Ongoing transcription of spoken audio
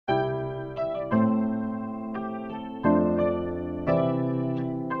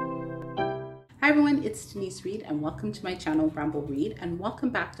everyone, it's Denise Reed and welcome to my channel Ramble Read, and welcome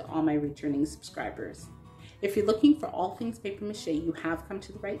back to all my returning subscribers. If you're looking for all things papier-mâché, you have come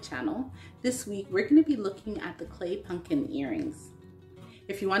to the right channel. This week we're going to be looking at the clay pumpkin earrings.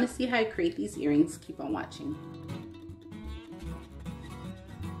 If you want to see how I create these earrings, keep on watching.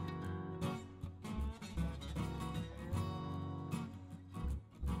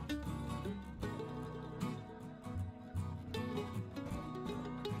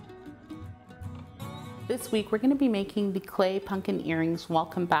 This week we're going to be making the clay pumpkin earrings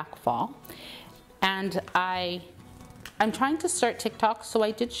Welcome Back Fall, and I'm trying to start TikTok, so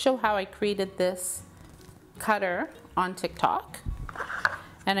I did show how I created this cutter on TikTok,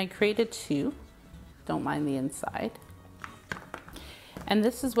 and I created two, don't mind the inside, and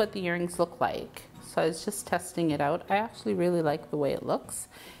this is what the earrings look like. So I was just testing it out. I actually really like the way it looks.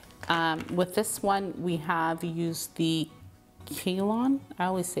 With this one we have used the Kaolin, I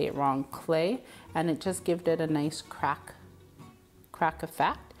always say it wrong, clay, and it just gives it a nice crack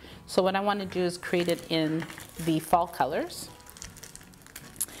effect. So what I want to do is create it in the fall colors,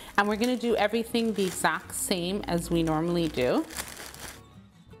 and we're going to do everything the exact same as we normally do.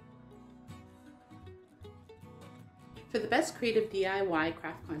 For the best creative DIY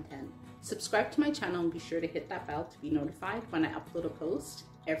craft content, subscribe to my channel and be sure to hit that bell to be notified when I upload a post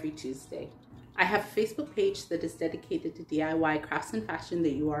every Tuesday. I have a Facebook page that is dedicated to DIY crafts and fashion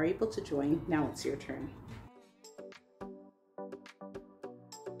that you are able to join. Now it's your turn.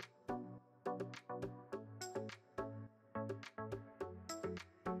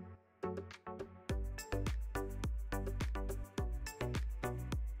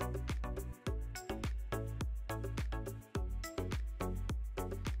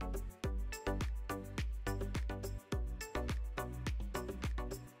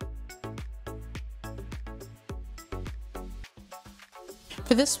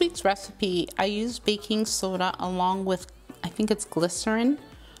 For this week's recipe, I used baking soda along with, I think it's glycerin,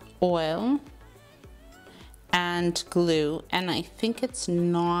 oil, and glue, and I think it's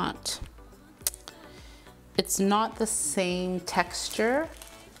not the same texture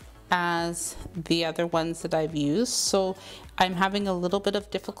as the other ones that I've used, so I'm having a little bit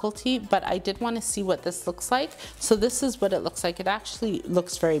of difficulty, but I did want to see what this looks like. So this is what it looks like. It actually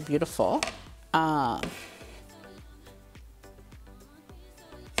looks very beautiful.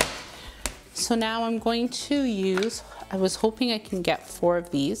 So now I'm going to use, I was hoping I can get 4 of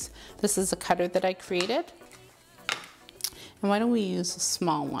these. This is a cutter that I created. And why don't we use a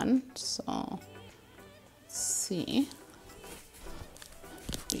small one? So let's see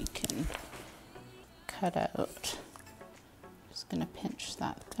if we can cut out. Just gonna pinch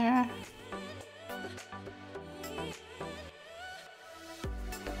that there.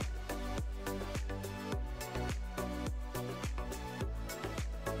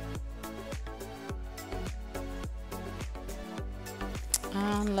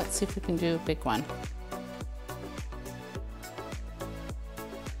 Let's see if we can do a big one.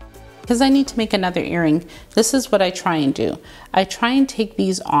 Because I need to make another earring, this is what I try and do. I try and take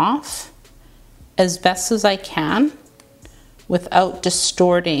these off as best as I can without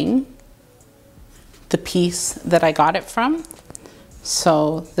distorting the piece that I got it from.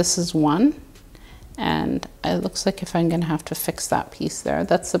 So this is one, and it looks like if I'm gonna have to fix that piece there.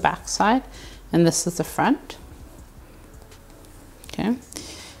 That's the back side, and this is the front. Okay.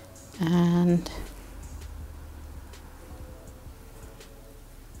 And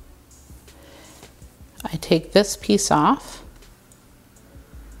I take this piece off.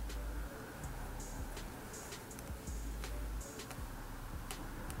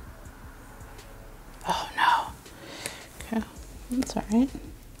 Oh no. Okay, that's all right.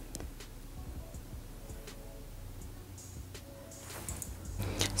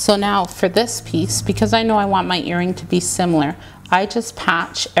 So now for this piece, because I know I want my earring to be similar, I just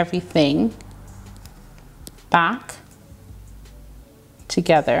patch everything back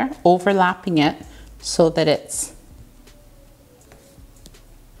together, overlapping it so that it's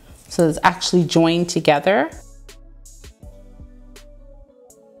actually joined together.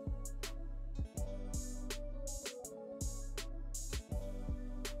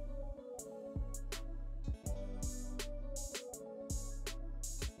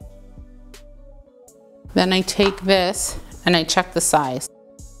 Then I take this and I check the size.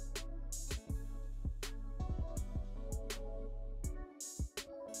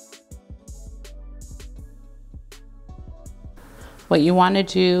 What you want to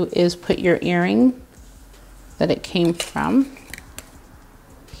do is put your earring that it came from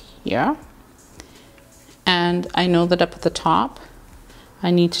here, and I know that up at the top I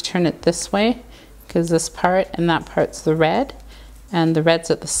need to turn it this way because this part and that part's the red, and the red's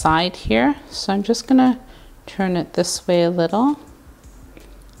at the side here. So I'm just gonna turn it this way a little.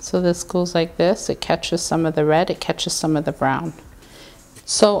 So this goes like this. It catches some of the red, it catches some of the brown.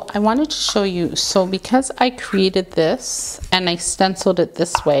 So I wanted to show you, so because I created this and I stenciled it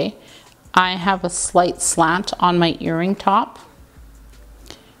this way, I have a slight slant on my earring top.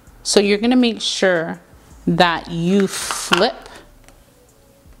 So you're gonna make sure that you flip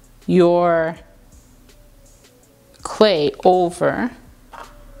your clay over .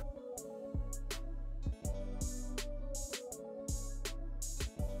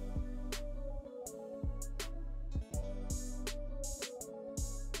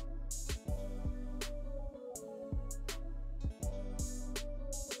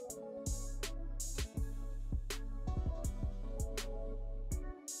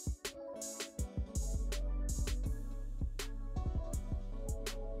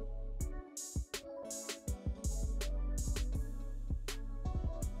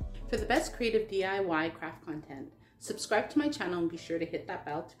 For the best creative DIY craft content, subscribe to my channel and be sure to hit that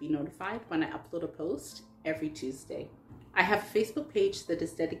bell to be notified when I upload a post every Tuesday. I have a Facebook page that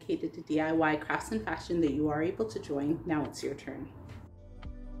is dedicated to DIY crafts and fashion that you are able to join. Now it's your turn.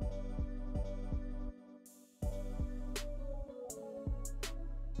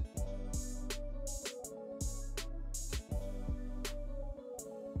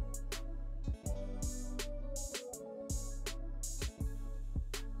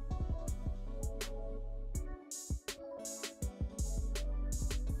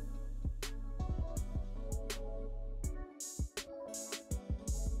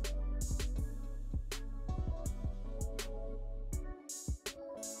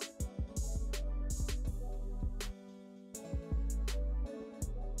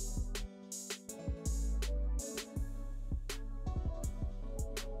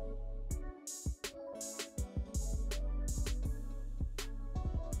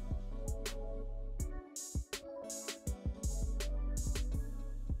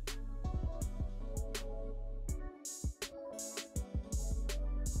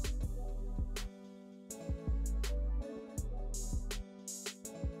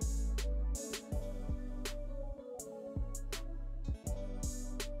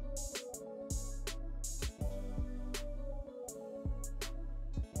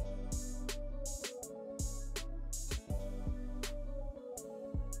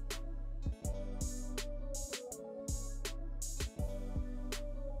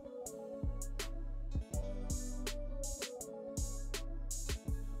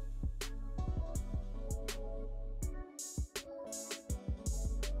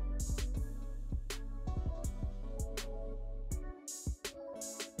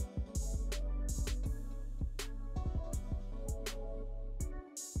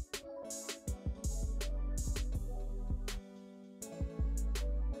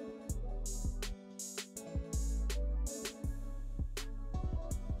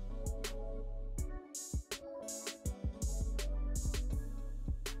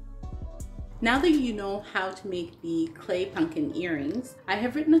 Now that you know how to make the clay pumpkin earrings, I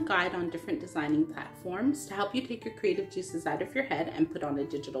have written a guide on different designing platforms to help you take your creative juices out of your head and put on a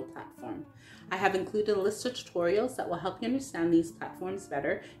digital platform. I have included a list of tutorials that will help you understand these platforms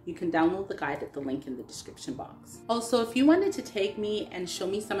better. You can download the guide at the link in the description box. Also, if you wanted to tag me and show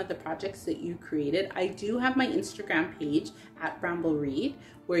me some of the projects that you created, I do have my Instagram page at BrambleReed,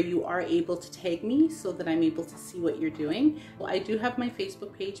 where you are able to tag me so that I'm able to see what you're doing. I do have my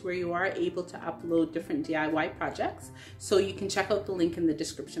Facebook page where you are able to upload different DIY projects, so you can check out the link in the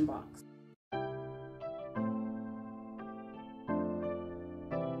description box.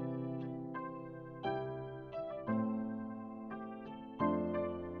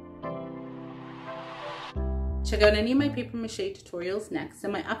 Check out any of my papier-mâché tutorials next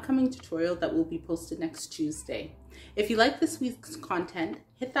and my upcoming tutorial that will be posted next Tuesday. If you like this week's content,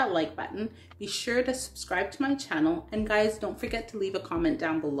 hit that like button, be sure to subscribe to my channel, and guys, don't forget to leave a comment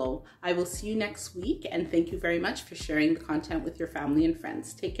down below. I will see you next week, and thank you very much for sharing the content with your family and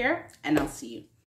friends. Take care, and I'll see you.